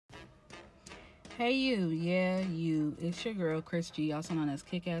Hey you, yeah, you. It's your girl Chris G, also known as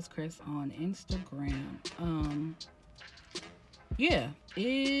Kick-Ass Chris on Instagram. Yeah,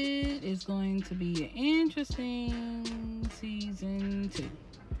 it is going to be an interesting season 2.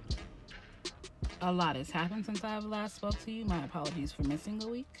 A lot has happened since I've last spoke to you. My apologies for missing a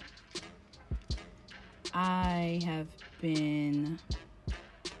week. I have been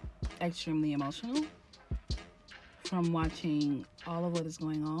extremely emotional from watching all of what is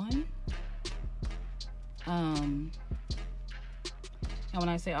going on. And when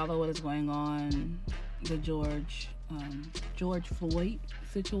I say all of what is going on, the George Floyd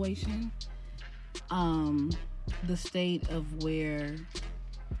situation, the state of where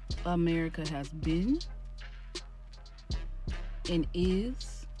America has been and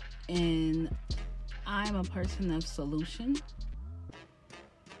is, and I'm a person of solution,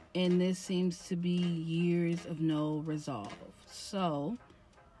 and this seems to be years of no resolve. So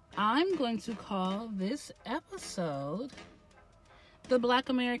I'm going to call this episode the Black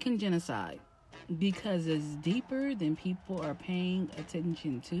American Genocide, because it's deeper than people are paying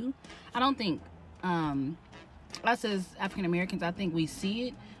attention to. I don't think us as African Americans, I think we see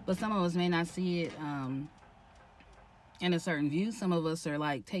it, but some of us may not see it in a certain view. Some of us are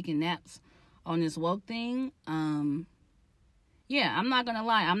like taking naps on this woke thing. Yeah, I'm not gonna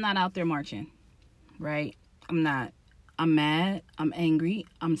lie, I'm not out there marching, right? I'm not. I'm mad, I'm angry,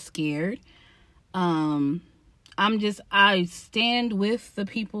 I'm scared. I stand with the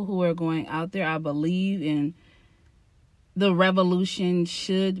people who are going out there. I believe in the revolution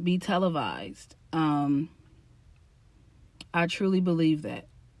should be televised. I truly believe that.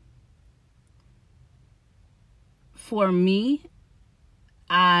 For me,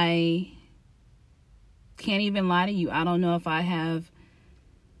 I can't even lie to you. I don't know if I have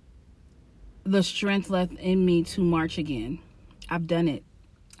the strength left in me to march again. I've done it.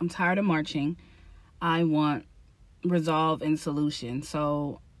 I'm tired of marching. I want resolve and solution.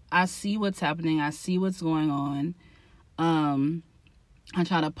 So I see what's happening. I see what's going on. I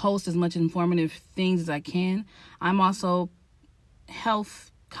try to post as much informative things as I can. I'm also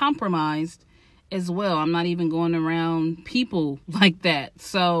health compromised as well. I'm not even going around people like that.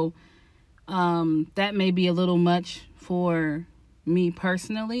 So that may be a little much for me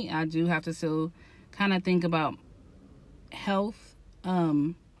personally. I do have to still kind of think about health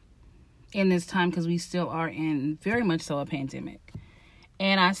in this time, because we still are in very much so a pandemic.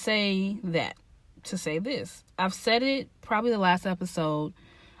 And I say that to say this. I've said it probably the last episode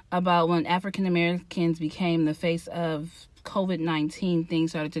about when African Americans became the face of COVID-19,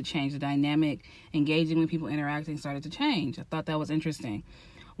 things started to change. The dynamic, engaging with people, interacting started to change. I thought that was interesting.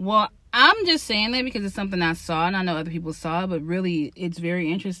 Well, I'm just saying that because it's something I saw, and I know other people saw it, but really it's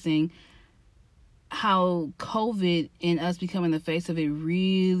very interesting how COVID and us becoming the face of it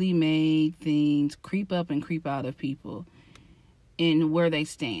really made things creep up and creep out of people in where they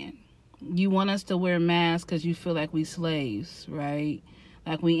stand. You want us to wear masks because you feel like we slaves, right?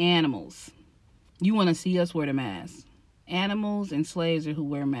 Like we animals. You want to see us wear the mask. Animals and slaves are who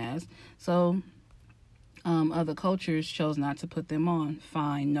wear masks. So other cultures chose not to put them on.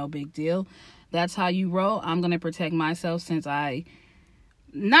 Fine, no big deal. That's how you roll. I'm going to protect myself, since I,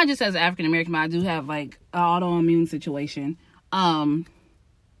 not just as an African American, but I do have like an autoimmune situation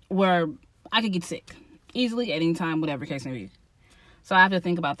where I could get sick easily at any time, whatever case may be. So I have to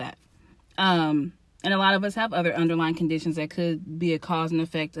think about that. And a lot of us have other underlying conditions that could be a cause and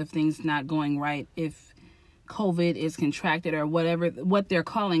effect of things not going right if COVID is contracted, or whatever, what they're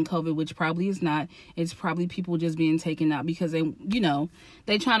calling COVID, which probably is not. It's probably people just being taken out because they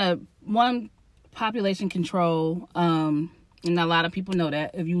trying to, one, population control. And a lot of people know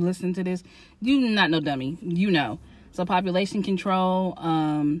that. If you listen to this, you not no dummy, So population control,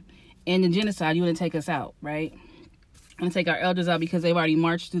 and the genocide, you want to take us out, right? I'm going to take our elders out because they've already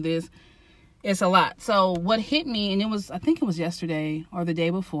marched through this. It's a lot. So what hit me, and I think it was yesterday or the day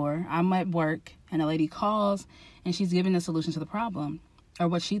before, I'm at work and a lady calls and she's giving a solution to the problem, or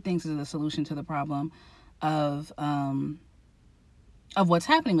what she thinks is the solution to the problem of what's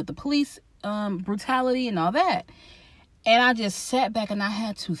happening with the police brutality and all that. And I just sat back and I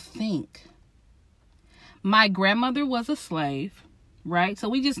had to think. My grandmother was a slave, right? So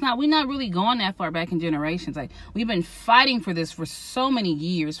we're not really going that far back in generations. Like, we've been fighting for this for so many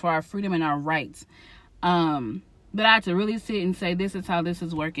years, for our freedom and our rights. But I had to really sit and say, this is how this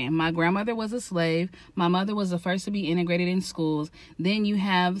is working. My grandmother was a slave. My mother was the first to be integrated in schools. Then you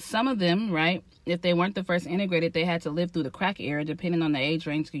have some of them, right? If they weren't the first integrated, they had to live through the crack era, depending on the age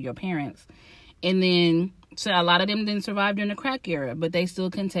range of your parents. And then, so a lot of them didn't survive during the crack era, but they still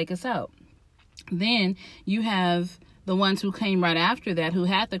couldn't take us out. Then you have the ones who came right after that, who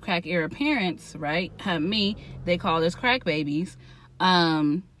had the crack era parents, right? Me, they called us crack babies.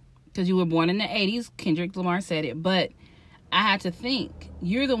 Because you were born in the 80s. Kendrick Lamar said it. But I had to think,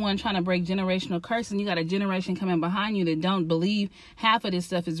 you're the one trying to break generational curses, and you got a generation coming behind you that don't believe half of this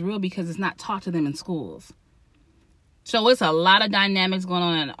stuff is real because it's not taught to them in schools. So it's a lot of dynamics going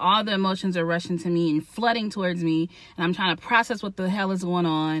on, and all the emotions are rushing to me and flooding towards me, and I'm trying to process what the hell is going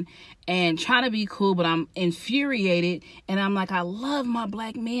on and trying to be cool, but I'm infuriated, and I'm like, I love my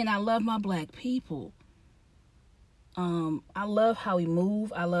black men, I love my black people. I love how we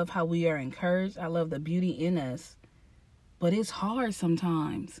move, I love how we are encouraged, I love the beauty in us, but it's hard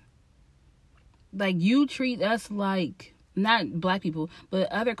sometimes. Like, you treat us like, not black people,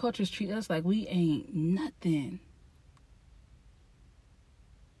 but other cultures treat us like we ain't nothing.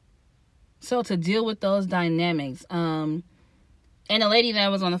 So to deal with those dynamics, and the lady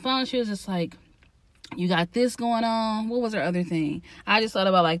that was on the phone, she was just like, you got this going on. What was her other thing? I just thought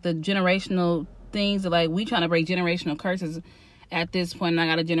about, like, the generational things that, like, we trying to break generational curses at this point, and I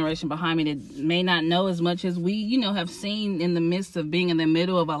got a generation behind me that may not know as much as we, have seen in the midst of being in the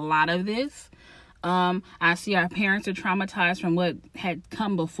middle of a lot of this. I see our parents are traumatized from what had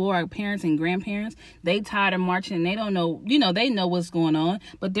come before. Our parents and grandparents, they tired of marching, and they don't know, they know what's going on,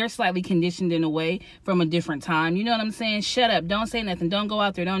 but they're slightly conditioned in a way from a different time. You know what I'm saying? Shut up. Don't say nothing. Don't go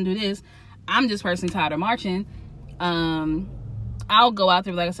out there. Don't do this. I'm just personally tired of marching. I'll go out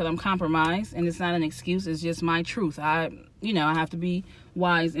there, like I said, I'm compromised, and it's not an excuse. It's just my truth. I have to be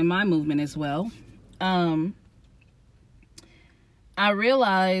wise in my movement as well. I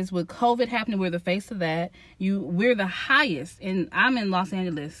realize with COVID happening, we're the face of that. We're the highest, and I'm in Los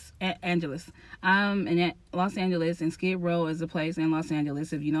Angeles. I'm in Los Angeles, and Skid Row is a place in Los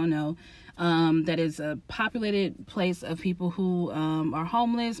Angeles, if you don't know, that is a populated place of people who are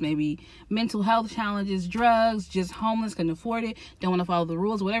homeless, maybe mental health challenges, drugs, just homeless, couldn't afford it, don't want to follow the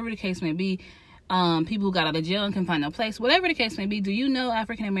rules, whatever the case may be. People who got out of jail and can find no place, whatever the case may be. Do you know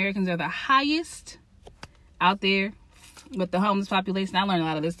African Americans are the highest out there with the homeless population? I learned a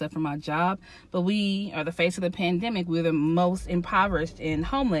lot of this stuff from my job, but we are the face of the pandemic. We're the most impoverished and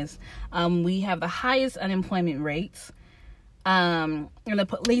homeless. We have the highest unemployment rates, and the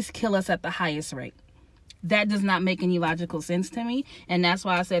police kill us at the highest rate. That does not make any logical sense to me, and that's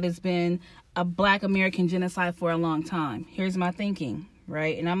why I said it's been a Black American genocide for a long time. Here's my thinking,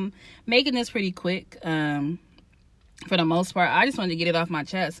 right? And I'm making this pretty quick. For the most part, I just wanted to get it off my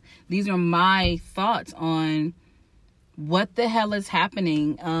chest. These are my thoughts on what the hell is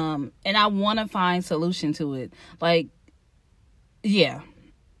happening, and I want to find solution to it. Like, yeah,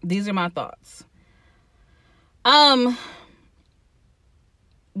 these are my thoughts.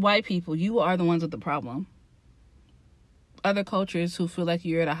 White people, you are the ones with the problem. Other cultures who feel like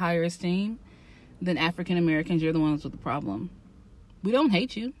you're at a higher esteem than African Americans, you're the ones with the problem. We don't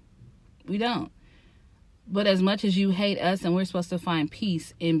hate you. We don't. But as much as you hate us, and we're supposed to find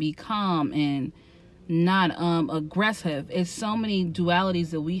peace and be calm and not aggressive, it's so many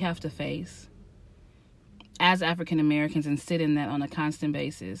dualities that we have to face as African Americans and sit in that on a constant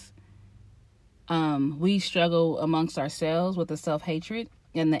basis. We struggle amongst ourselves with the self-hatred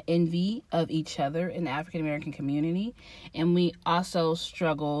and the envy of each other in the African American community, and we also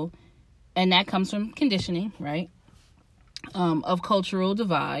struggle, and that comes from conditioning, right, of cultural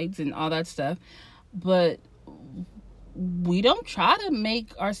divides and all that stuff. But we don't try to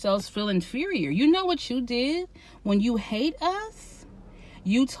make ourselves feel inferior. You know what you did when you hate us?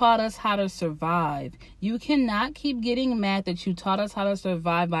 You taught us how to survive. You cannot keep getting mad that you taught us how to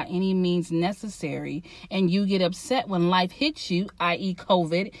survive by any means necessary, and you get upset when life hits you, i.e.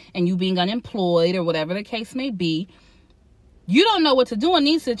 COVID, and you being unemployed or whatever the case may be. You don't know what to do in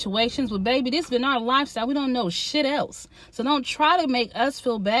these situations, but baby, this has been our lifestyle. We don't know shit else. So don't try to make us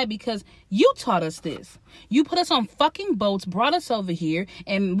feel bad because you taught us this. You put us on fucking boats, brought us over here,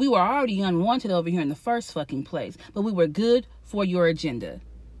 and we were already unwanted over here in the first fucking place. But we were good for your agenda.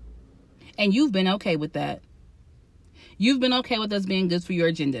 And you've been okay with that. You've been okay with us being good for your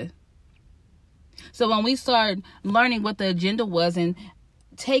agenda. So when we start learning what the agenda was and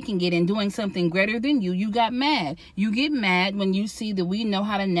taking it and doing something greater than you, you got mad. You get mad when you see that we know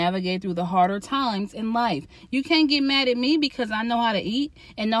how to navigate through the harder times in life. You can't get mad at me because I know how to eat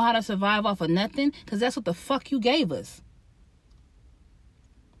and know how to survive off of nothing, because that's what the fuck you gave us.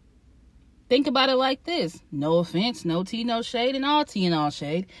 Think about it like this. No offense, no tea, no shade, and all tea and all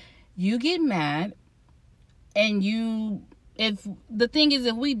shade. You get mad, and if the thing is,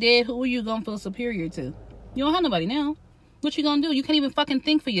 if we dead, who are you gonna feel superior to? You don't have nobody now. What you gonna do? You can't even fucking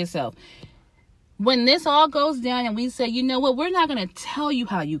think for yourself. When this all goes down and we say, you know what, we're not gonna tell you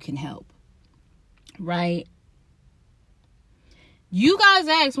how you can help, right? You guys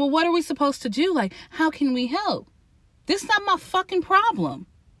ask, well, what are we supposed to do? Like, how can we help? This is not my fucking problem.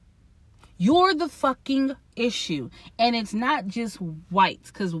 You're the fucking issue. And it's not just whites,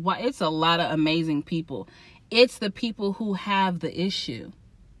 because it's a lot of amazing people. It's the people who have the issue.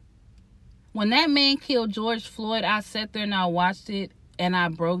 When that man killed George Floyd, I sat there and I watched it and I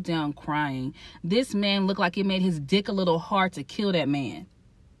broke down crying. This man looked like it made his dick a little hard to kill that man.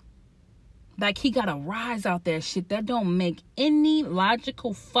 Like, he got a rise out there shit. That don't make any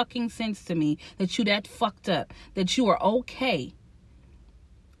logical fucking sense to me, that you that fucked up, that you are okay.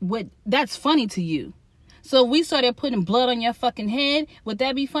 That's funny to you. So if we started putting blood on your fucking head, would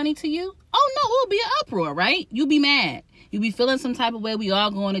that be funny to you? Oh no, it would be an uproar, right? You'd be mad. You'd be feeling some type of way. We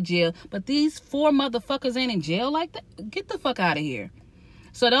all going to jail. But these 4 motherfuckers ain't in jail like that. Get the fuck out of here.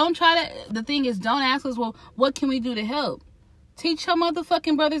 So don't try to, the thing is, don't ask us, well, what can we do to help? Teach your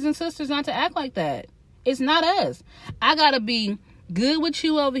motherfucking brothers and sisters not to act like that. It's not us. I gotta be good with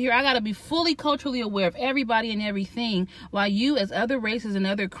you over here. I gotta be fully culturally aware of everybody and everything, while you, as other races and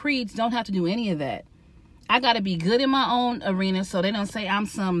other creeds, don't have to do any of that. I gotta be good in my own arena so they don't say I'm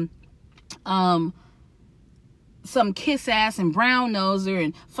some kiss ass and brown noser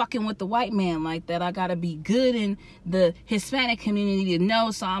and fucking with the white man like that. I gotta be good in the Hispanic community to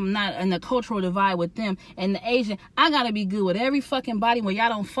know, so I'm not in a cultural divide with them. And the Asian, I gotta be good with every fucking body where y'all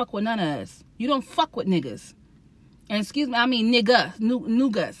don't fuck with none of us. You don't fuck with niggas. And excuse me, I mean niggas,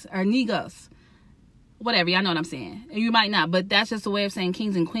 nugas, or niggas. Whatever, y'all know what I'm saying. You might not, but that's just a way of saying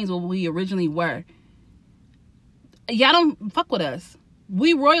kings and queens, what we originally were. Y'all don't fuck with us.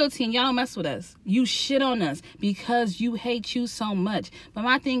 We royalty and y'all don't mess with us. You shit on us because you hate you so much. But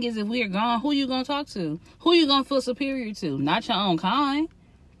my thing is, if we are gone, who you gonna talk to? Who you gonna feel superior to? Not your own kind.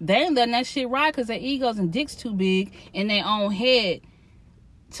 They ain't letting that shit ride because their egos and dicks too big in their own head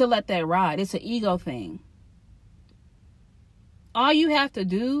to let that ride. It's an ego thing. All you have to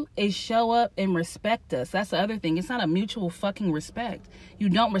do is show up and respect us. That's the other thing. It's not a mutual fucking respect. You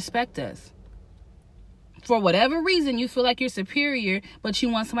don't respect us. For whatever reason, you feel like you're superior, but you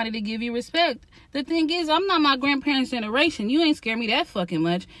want somebody to give you respect. The thing is, I'm not my grandparents' generation. You ain't scared me that fucking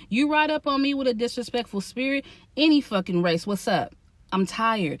much. You ride up on me with a disrespectful spirit, any fucking race. What's up? I'm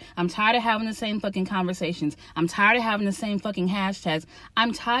tired. I'm tired of having the same fucking conversations. I'm tired of having the same fucking hashtags.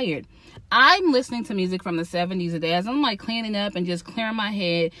 I'm tired. I'm listening to music from the 70s today as I'm like cleaning up and just clearing my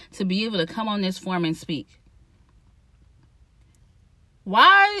head to be able to come on this forum and speak.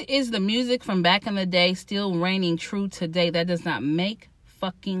 Why is the music from back in the day still reigning true today? That does not make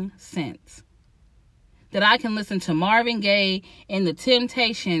fucking sense. That I can listen to Marvin Gaye and the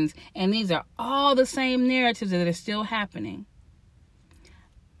Temptations, and these are all the same narratives that are still happening.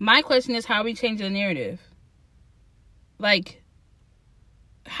 My question is, how are we changing the narrative? Like,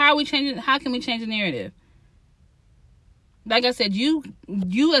 how can we change the narrative? Like I said, you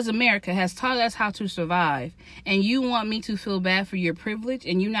as America has taught us how to survive, and you want me to feel bad for your privilege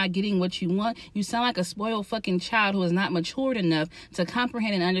and you not getting what you want? You sound like a spoiled fucking child who is not matured enough to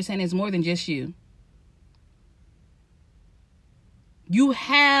comprehend and understand it's more than just you. You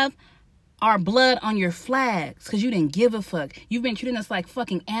have our blood on your flags because you didn't give a fuck. You've been treating us like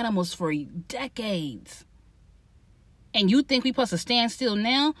fucking animals for decades. And you think we supposed to stand still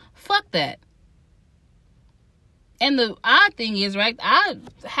now? Fuck that. And the odd thing is, right, I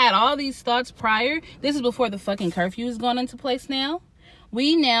had all these thoughts prior. This is before the fucking curfew has gone into place now.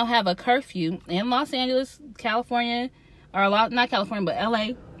 We now have a curfew in Los Angeles, California, or not California, but LA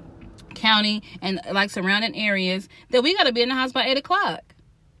County and like surrounding areas, that we got to be in the house by 8 o'clock.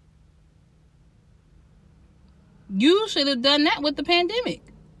 You should have done that with the pandemic.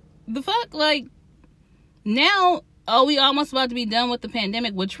 The fuck? Like, now, oh, we almost about to be done with the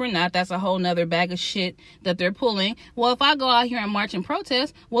pandemic, which we're not. That's a whole nother bag of shit that they're pulling. Well, if I go out here and march and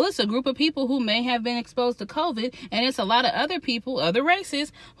protest, well, it's a group of people who may have been exposed to COVID, and it's a lot of other people, other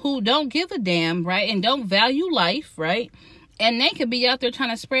races, who don't give a damn, right, and don't value life, right? And they could be out there trying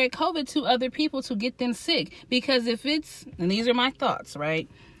to spread COVID to other people to get them sick. Because if it's, and these are my thoughts, right?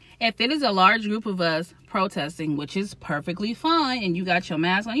 If it is a large group of us protesting, which is perfectly fine, and you got your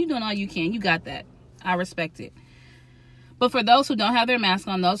mask on, you're doing all you can, you got that. I respect it. But for those who don't have their mask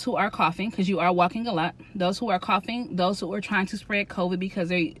on, those who are coughing, because you are walking a lot, those who are coughing, those who are trying to spread COVID, because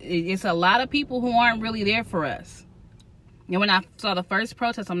it's a lot of people who aren't really there for us. And when I saw the first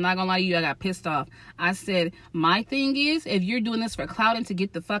protest, I'm not going to lie to you, I got pissed off. I said, my thing is, if you're doing this for clout and to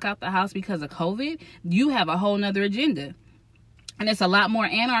get the fuck out the house because of COVID, you have a whole nother agenda. And there's a lot more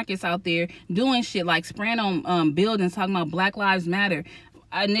anarchists out there doing shit like spraying on buildings, talking about Black Lives Matter.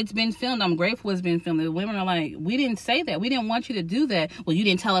 And it's been filmed. I'm grateful it's been filmed. The women are like, we didn't say that. We didn't want you to do that. Well, you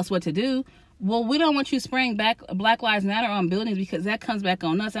didn't tell us what to do. Well, we don't want you spraying Black Lives Matter on buildings because that comes back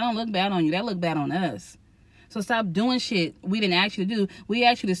on us. That don't look bad on you. That look bad on us. So stop doing shit we didn't ask you to do. We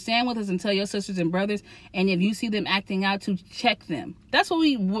asked you to stand with us and tell your sisters and brothers, and if you see them acting out, to check them. That's what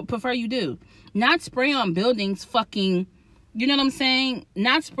we would prefer you do. Not spray on buildings fucking, you know what I'm saying?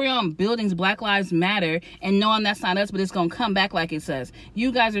 Not spray on buildings Black Lives Matter and knowing that's not us, but it's going to come back like it says.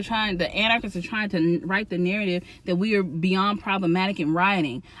 You guys are trying, the anarchists are trying to write the narrative that we are beyond problematic and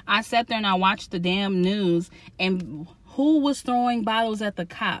rioting. I sat there and I watched the damn news, and who was throwing bottles at the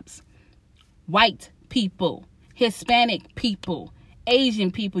cops? White people, Hispanic people,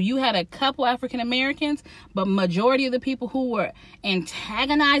 Asian people. You had a couple African Americans, but majority of the people who were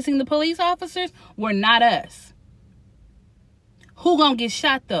antagonizing the police officers were not us. Who gonna get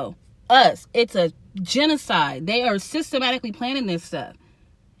shot though? Us. It's a genocide. They are systematically planning this stuff.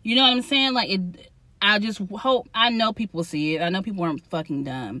 You know what I'm saying? Like, I just hope, I know people see it. I know people aren't fucking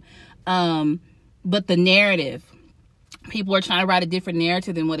dumb. But the narrative, people are trying to write a different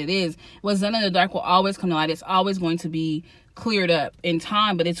narrative than what it is. What's done in the dark will always come to light. It's always going to be cleared up in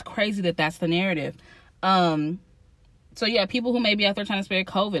time, but it's crazy that that's the narrative. So yeah, people who may be out there trying to spread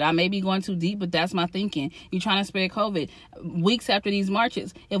COVID, I may be going too deep, but that's my thinking. You're trying to spread COVID weeks after these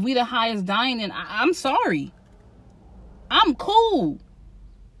marches. If we the highest dying, then I'm sorry. I'm cool.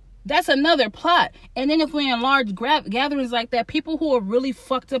 That's another plot. And then if we're in large gatherings like that, people who are really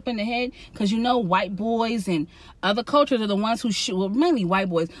fucked up in the head, because you know white boys and other cultures are the ones who shoot, well, mainly white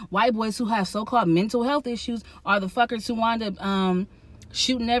boys who have so-called mental health issues are the fuckers who wind up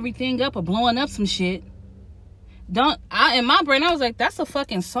shooting everything up or blowing up some shit. In my brain, I was like, that's a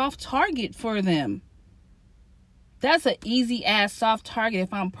fucking soft target for them. That's an easy ass soft target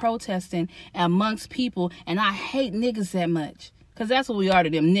if I'm protesting amongst people and I hate niggas that much. Because that's what we are to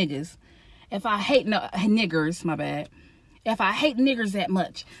them, niggas. If I hate niggers, my bad. If I hate niggers that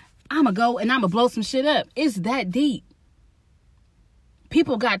much, I'm going to go and I'm going to blow some shit up. It's that deep.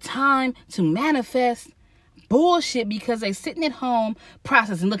 People got time to manifest bullshit because they sitting at home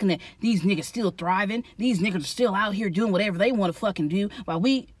processing, looking at these niggas still thriving. These niggas are still out here doing whatever they want to fucking do. While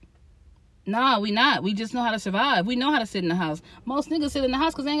we not. We just know how to survive. We know how to sit in the house. Most niggas sit in the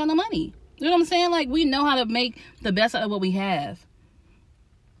house because they ain't got no money. You know what I'm saying? Like, we know how to make the best out of what we have.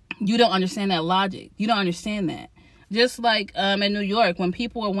 You don't understand that logic. You don't understand that. Just like in New York, when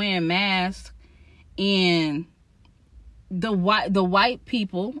people are wearing masks and the white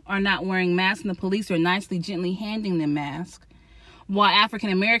people are not wearing masks and the police are nicely, gently handing them masks, while African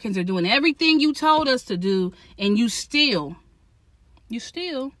Americans are doing everything you told us to do, and you still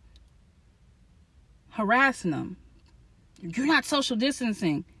harassing them. You're not social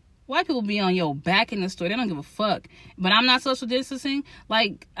distancing. White people be on your back in the store. They don't give a fuck. But I'm not social distancing.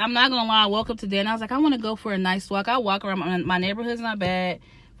 Like, I'm not going to lie. I woke up today and I was like, I want to go for a nice walk. I walk around. My neighborhood's not bad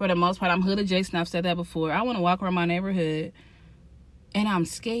for the most part. I'm hood adjacent. I've said that before. I want to walk around my neighborhood and I'm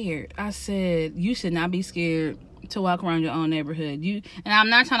scared. I said, you should not be scared to walk around your own neighborhood. And I'm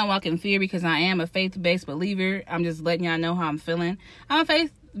not trying to walk in fear because I am a faith-based believer. I'm just letting y'all know how I'm feeling. I'm a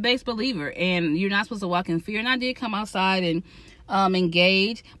faith-based believer and you're not supposed to walk in fear. And I did come outside and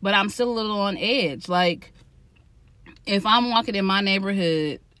engage, but I'm still a little on edge. Like, if I'm walking in my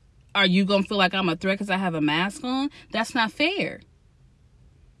neighborhood, are you gonna feel like I'm a threat because I have a mask on? That's not fair.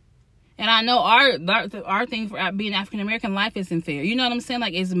 And I know our thing for being African American, life isn't fair. You know what I'm saying?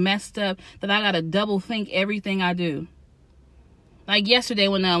 Like, it's messed up that I gotta double think everything I do. Like yesterday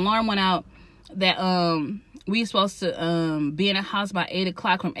when the alarm went out that we supposed to be in a house by 8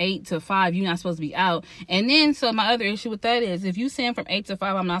 o'clock. From 8 to 5 you're not supposed to be out. And then, so my other issue with that is, if you saying from 8 to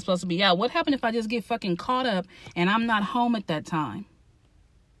 5 I'm not supposed to be out, what happened if I just get fucking caught up and I'm not home at that time?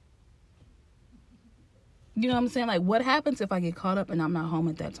 You know what I'm saying? Like, what happens if I get caught up and I'm not home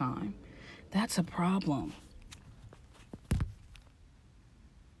at that time? That's a problem.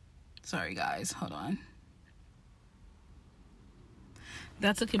 Sorry guys, hold on.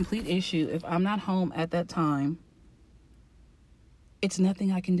 That's a complete issue. If I'm not home at that time, it's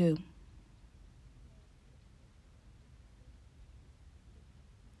nothing I can do.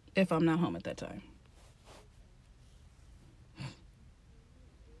 If I'm not home at that time.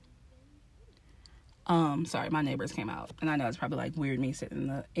 Sorry, my neighbors came out. And I know it's probably like weird me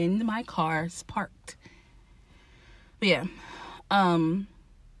sitting in my car parked. But yeah.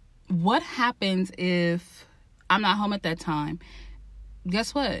 What happens if I'm not home at that time?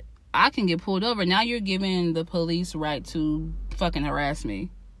 Guess what? I can get pulled over. Now you're giving the police right to fucking harass me.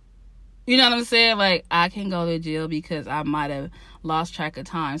 You know what I'm saying? Like, I can go to jail because I might have lost track of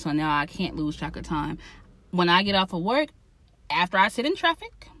time. So now I can't lose track of time. When I get off of work, after I sit in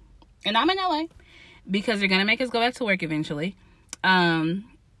traffic, and I'm in LA, because they're going to make us go back to work eventually,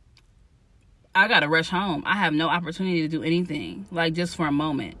 I gotta rush home. I have no opportunity to do anything, like, just for a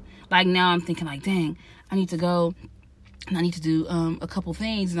moment. Like, now I'm thinking, like, dang, I need to go and I need to do a couple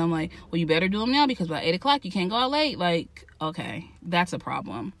things. And I'm like, well, you better do them now, because by 8 o'clock you can't go out late. Like, okay, that's a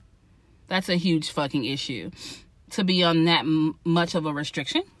problem. That's a huge fucking issue, to be on that much of a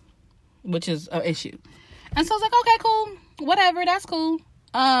restriction, which is an issue. And so I was like, okay, cool, whatever, that's cool.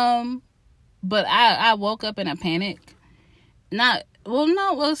 But I woke up in a panic.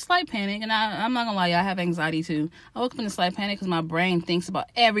 A slight panic. And I'm not gonna lie, I have anxiety too. I woke up in a slight panic because my brain thinks about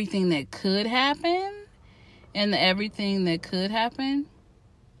everything that could happen. And everything that could happen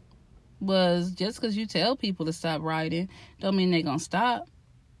was, just because you tell people to stop rioting, don't mean they're gonna stop.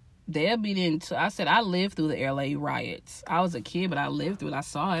 They'll be in. I said, I lived through the LA riots. I was a kid, but I lived through it. I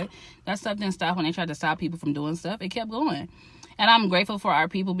saw it. That stuff didn't stop when they tried to stop people from doing stuff. It kept going. And I'm grateful for our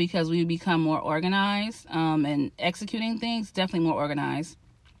people, because we become more organized, and executing things, definitely more organized.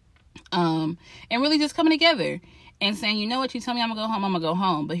 And really just coming together and saying, you know what, you tell me I'm gonna go home, I'm gonna go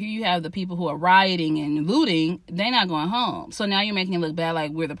home. But here you have the people who are rioting and looting, they're not going home. So now you're making it look bad,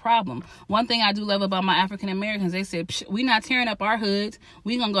 like we're the problem. One thing I do love about my African Americans, they said, we not tearing up our hoods.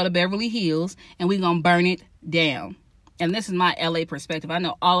 We gonna go to Beverly Hills and we gonna burn it down. And this is my LA perspective. I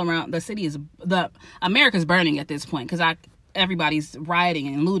know all around the city America's burning at this point, because everybody's rioting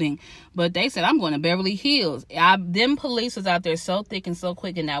and looting. But they said, I'm going to Beverly Hills. Them police was out there so thick and so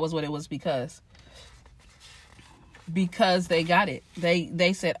quick, and that was what it was, because they got it.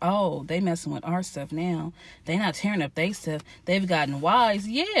 They said, oh, they messing with our stuff now. They not tearing up their stuff. They've gotten wise.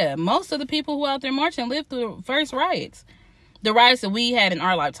 Yeah, most of the people who out there marching lived through the first riots. The riots that we had in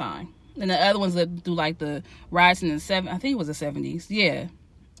our lifetime. And the other ones lived through, like, the riots in the I think it was the 70s. Yeah.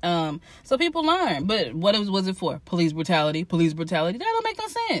 So people learn. But what was it for? Police brutality. That don't make no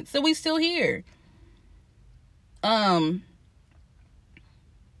sense. So we still here. And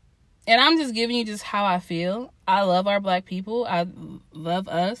I'm just giving you just how I feel. I love our black people. I love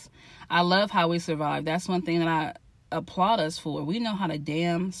us. I love how we survive. That's one thing that I applaud us for. We know how to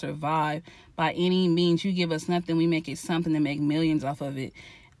damn survive by any means. You give us nothing, we make it something to make millions off of it.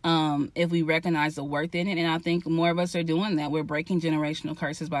 If we recognize the worth in it. And I think more of us are doing that. We're breaking generational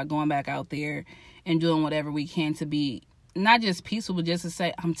curses by going back out there and doing whatever we can to be not just peaceful, but just to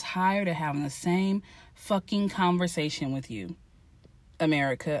say, I'm tired of having the same fucking conversation with you,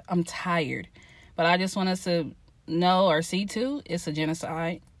 America. I'm tired. But I just want us to know or see too, it's a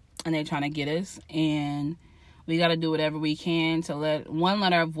genocide and they're trying to get us, and we got to do whatever we can to let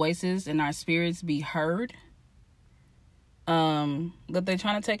our voices and our spirits be heard. But they're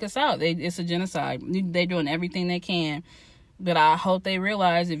trying to take us out. It's a genocide. They're doing everything they can. But I hope they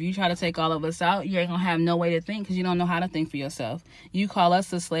realize if you try to take all of us out, you ain't going to have no way to think, because you don't know how to think for yourself. You call us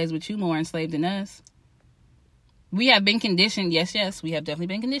the slaves, but you more enslaved than us. We have been conditioned. Yes, we have definitely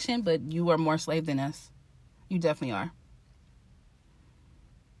been conditioned, but you are more slave than us. You definitely are.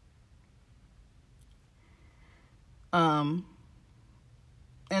 And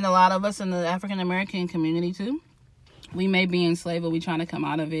a lot of us in the African American community too, we may be enslaved, but we're trying to come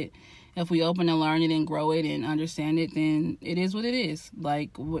out of it. If we open and learn it and grow it and understand it, then it is what it is.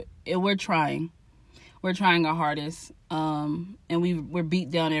 Like, we're trying. We're trying our hardest. And we're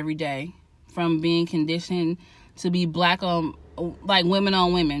beat down every day from being conditioned to be black on, like, women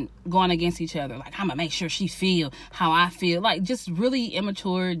on women going against each other. Like, I'm going to make sure she feel how I feel. Like, just really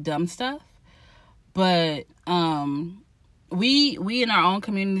immature, dumb stuff. But, we in our own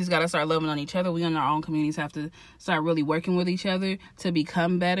communities got to start loving on each other. We in our own communities have to start really working with each other to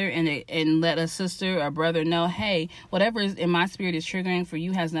become better, and let a sister or brother know, hey, whatever is in my spirit is triggering for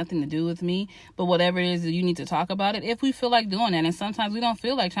you has nothing to do with me, but whatever it is that you need to talk about it if we feel like doing that. And sometimes we don't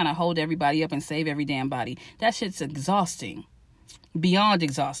feel like trying to hold everybody up and save every damn body. That shit's exhausting, beyond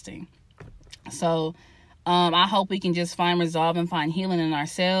exhausting. So I hope we can just find resolve and find healing in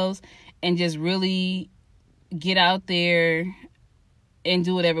ourselves and just really get out there and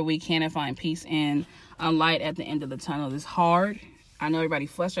do whatever we can and find peace and a light at the end of the tunnel. It's hard. I know everybody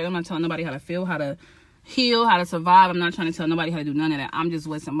frustrated. I'm not telling nobody how to feel, how to heal, how to survive. I'm not trying to tell nobody how to do none of that. I'm just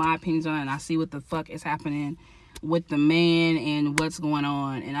voicing my opinions on it, and I see what the fuck is happening with the man and what's going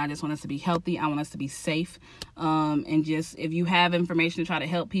on. And I just want us to be healthy. I want us to be safe. And just, if you have information to try to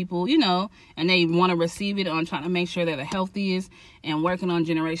help people, and they want to receive it, on trying to make sure they're the healthiest and working on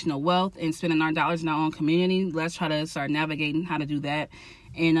generational wealth and spending our dollars in our own community, let's try to start navigating how to do that.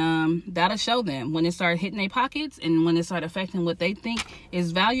 And that'll show them when it start hitting their pockets, and when it start affecting what they think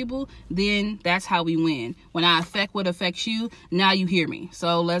is valuable, then that's how we win. When I affect what affects you, now you hear me.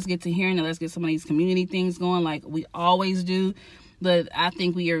 So let's get to hearing, and let's get some of these community things going like we always do. But I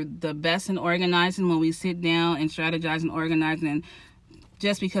think we are the best in organizing when we sit down and strategize and organize and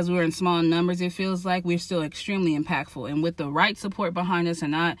just because we're in small numbers, it feels like we're still extremely impactful. And with the right support behind us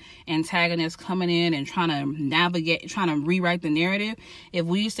and not antagonists coming in and trying to navigate, trying to rewrite the narrative, if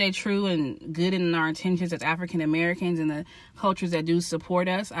we stay true and good in our intentions as African Americans and the cultures that do support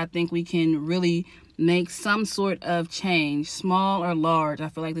us, I think we can really make some sort of change, small or large. I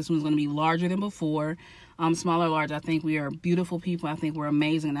feel like this one's going to be larger than before. Small or large, I think we are beautiful people. I think we're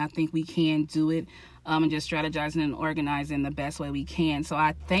amazing, and I think we can do it. And just strategizing and organizing the best way we can. So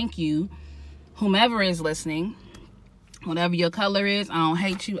I thank you, whomever is listening, whatever your color is. I don't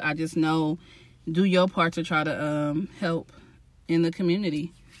hate you. I just know, do your part to try to help in the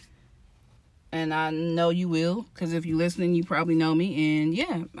community. And I know you will, because if you're listening, you probably know me. And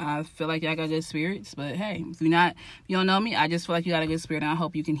yeah, I feel like y'all got good spirits. But hey, if you don't know me, I just feel like you got a good spirit, and I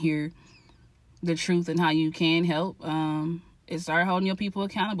hope you can hear the truth and how you can help. Start holding your people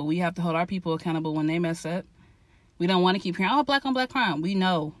accountable. We have to hold our people accountable when they mess up. We don't want to keep hearing, oh, black on black crime. We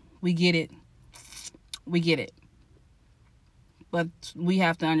know. We get it. But we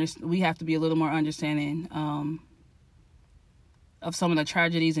have to be a little more understanding of some of the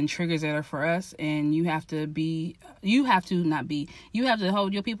tragedies and triggers that are for us. And you have to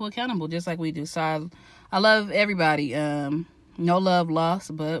hold your people accountable just like we do. So I love everybody. No love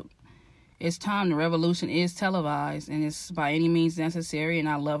lost, but it's time. The revolution is televised, and it's by any means necessary. And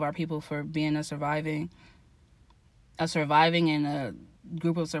I love our people for being a surviving and a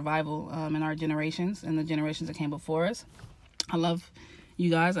group of survival in our generations and the generations that came before us. I love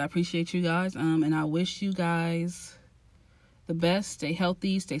you guys. I appreciate you guys. And I wish you guys the best. Stay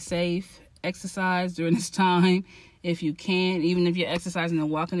healthy. Stay safe. Exercise during this time if you can. Even if you're exercising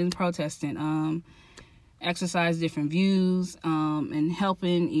and walking and protesting. Exercise different views and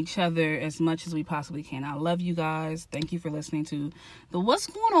helping each other as much as we possibly can. I love you guys. Thank you for listening to the What's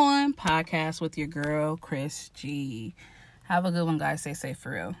Going On podcast with your girl, Chris G. Have a good one, guys. Stay safe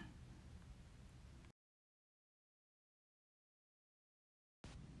for real.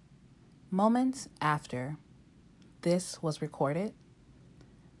 Moments after this was recorded,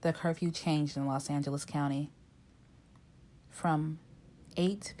 the curfew changed in Los Angeles County from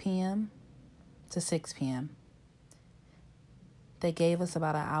 8 p.m. to 6 p.m. They gave us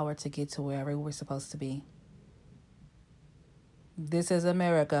about an hour to get to wherever we were supposed to be. This is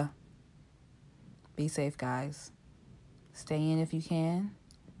America. Be safe, guys. Stay in if you can,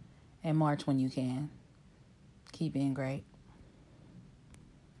 and march when you can. Keep being great.